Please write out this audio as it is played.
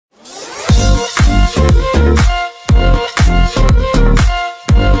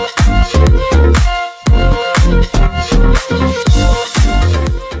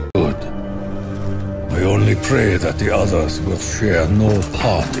pray that the others will share no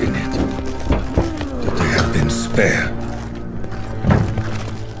part in it. That they have been spared.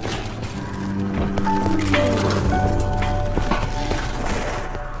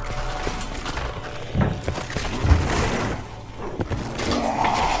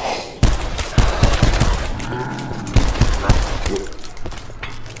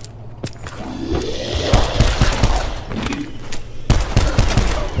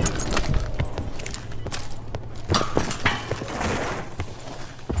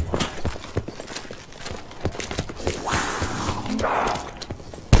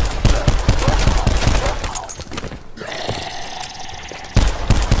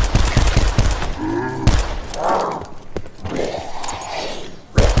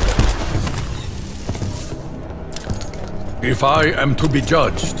 If I am to be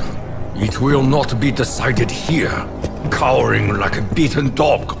judged, it will not be decided here, cowering like a beaten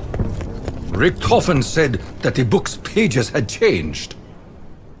dog. Richtofen said that the book's pages had changed.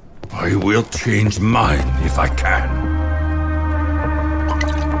 I will change mine if I can.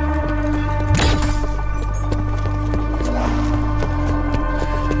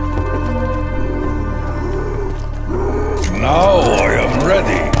 Now I am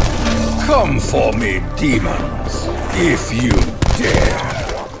ready. Come for me, demons, if you dare.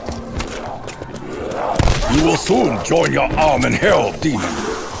 You will soon join your arm in hell, demon.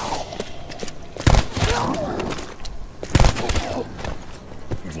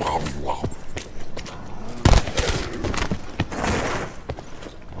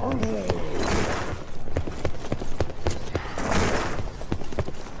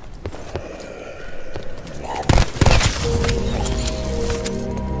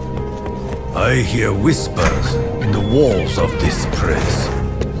 I hear whispers in the walls of this place.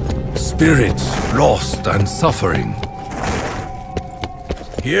 Spirits lost and suffering.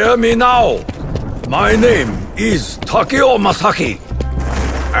 Hear me now! My name is Takeo Masaki,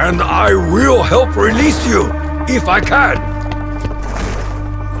 and I will help release you if I can.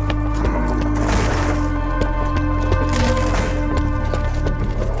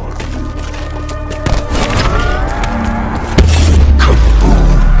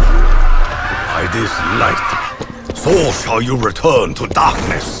 This light, so shall you return to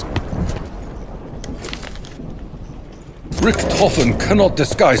darkness. Richtofen cannot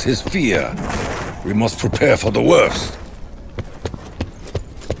disguise his fear. We must prepare for the worst.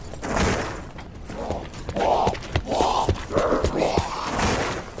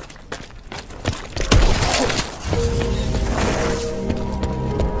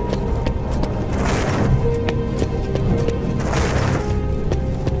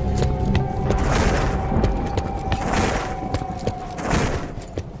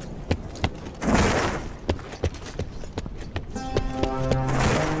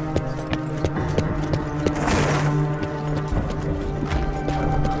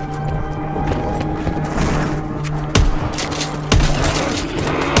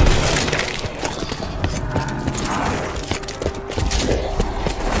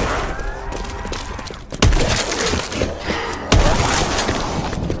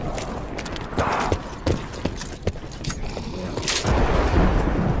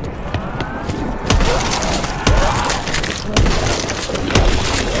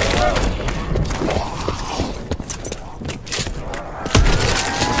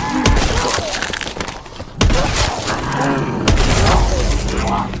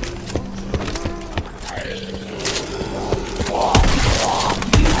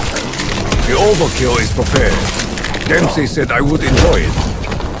 Overkill is prepared. Dempsey said I would enjoy it.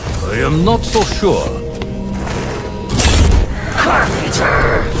 I am not so sure.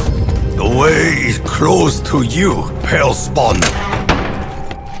 Carpenter! The way is closed to you, Hellspawn.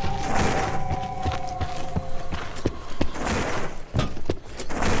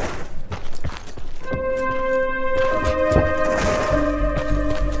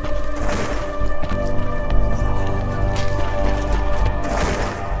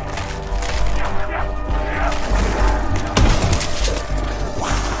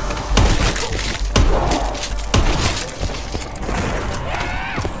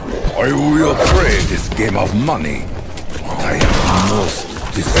 I will play this game of money, but I am most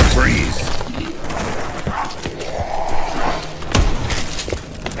displeased.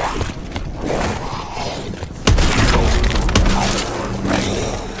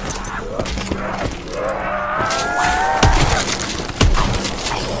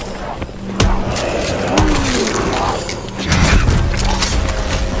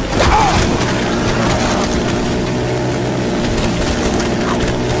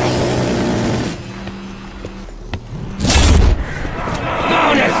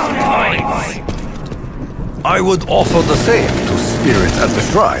 I would offer the same to spirits at the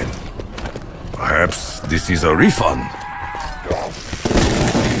shrine. Perhaps this is a refund.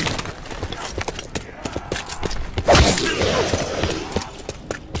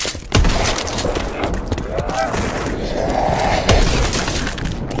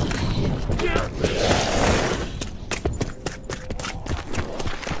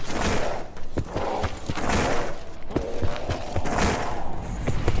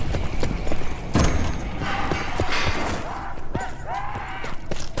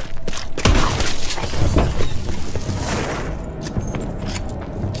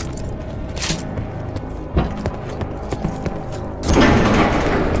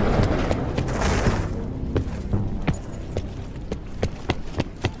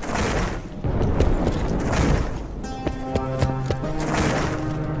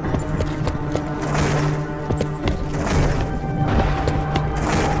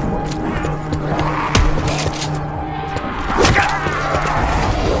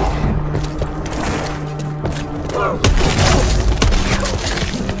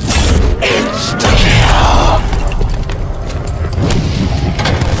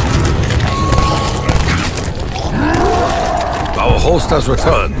 Host has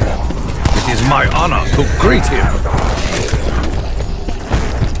returned. It is my honor to greet him.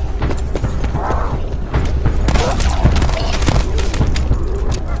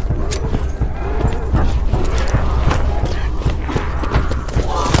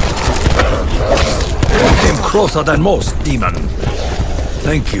 You came closer than most, demon.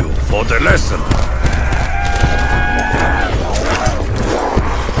 Thank you for the lesson.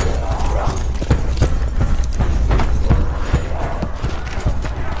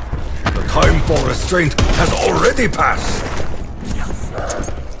 Time for restraint has already passed.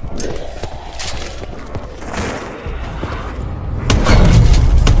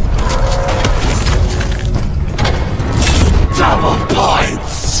 Double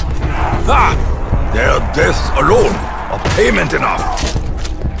points! Ah! Their death alone, a payment enough.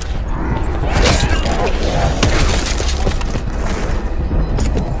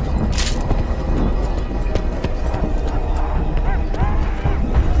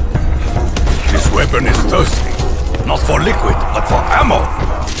 Weapon is thirsty, not for liquid, but for ammo.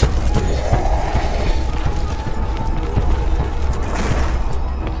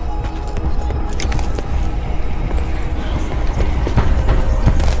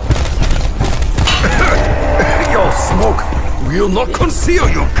 Your smoke will not conceal,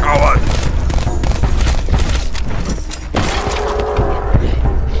 you coward!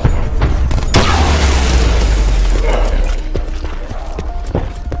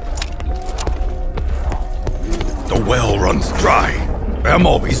 The well runs dry.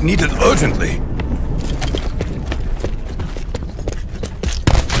 Ammo is needed urgently.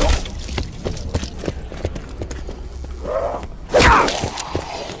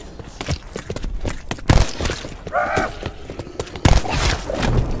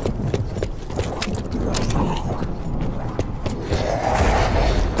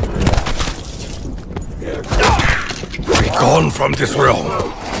 Be gone from this realm.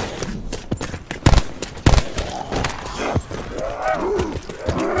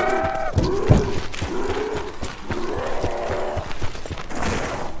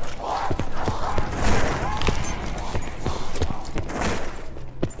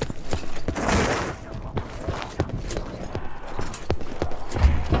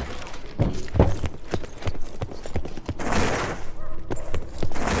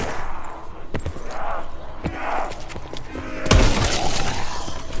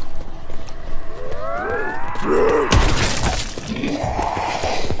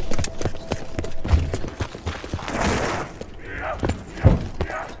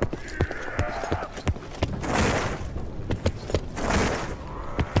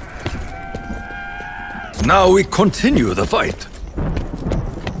 Now we continue the fight.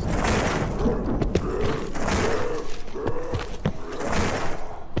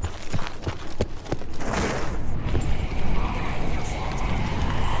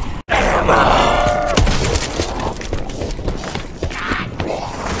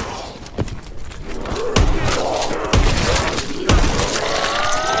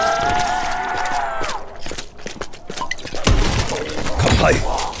 Comply.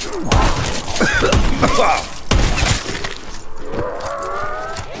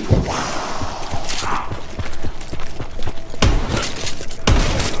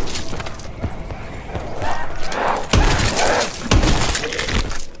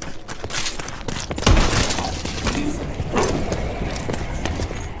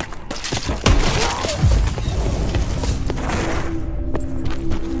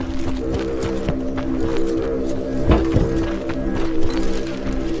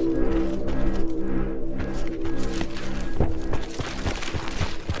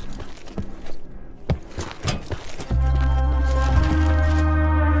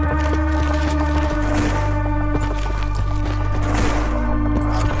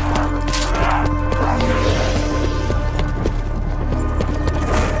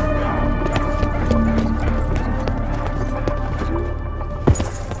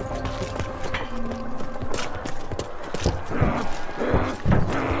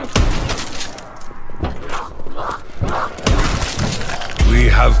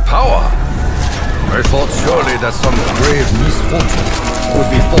 have power. I thought surely that some grave misfortune would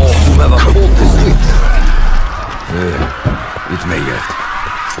befall whomever pulled the switch. It may yet.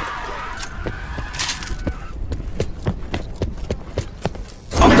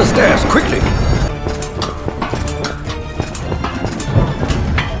 Up the stairs, quickly!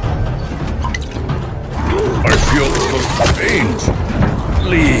 I feel so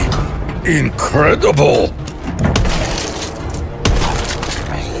strangely incredible.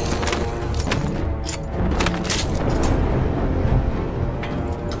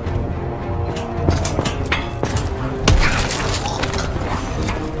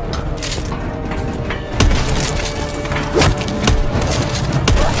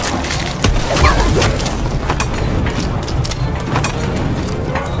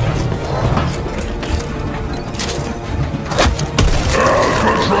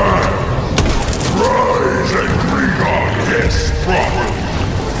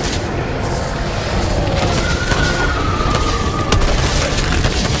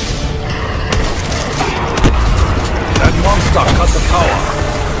 Cut the power.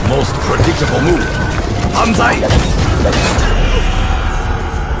 Most predictable move. Hanzai!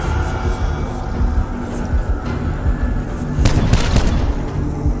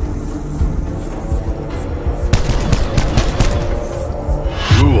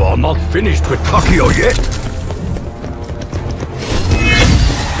 You are not finished with Takio yet?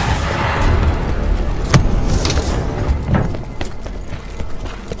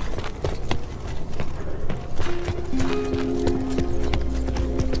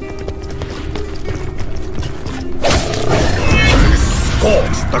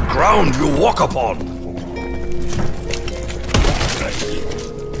 The ground you walk upon!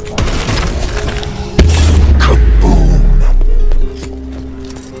 Kaboom!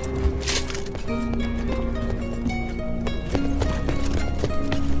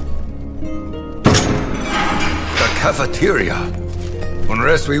 The cafeteria.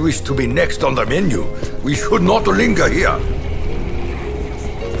 Unless we wish to be next on the menu, we should not linger here.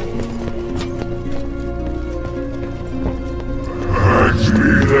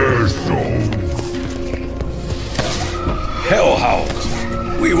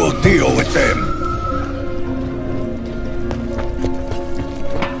 Hellhounds! We will deal with them!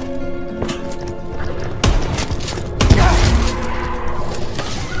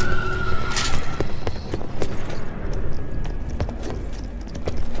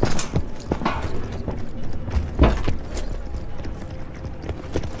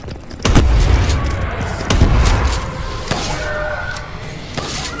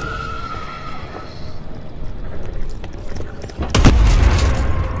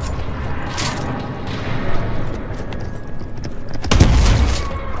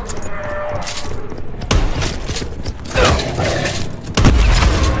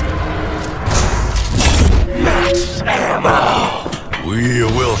 We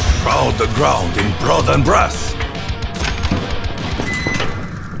will shroud the ground in blood and brass.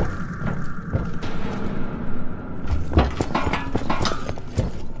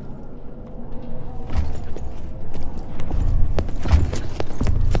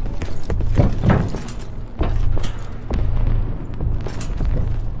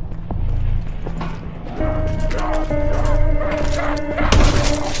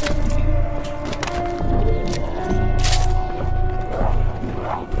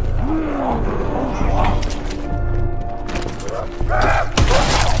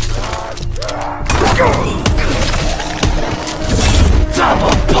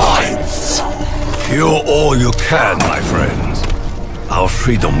 Kill all you can, my friends. Our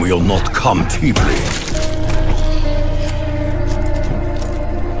freedom will not come cheaply.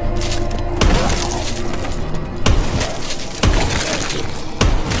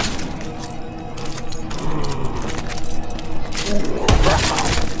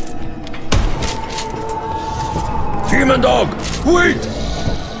 Demon dog! Wait!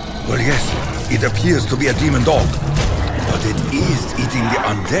 Well, yes, it appears to be a demon dog. But it is eating the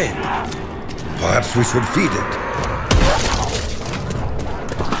undead. Perhaps we should feed it.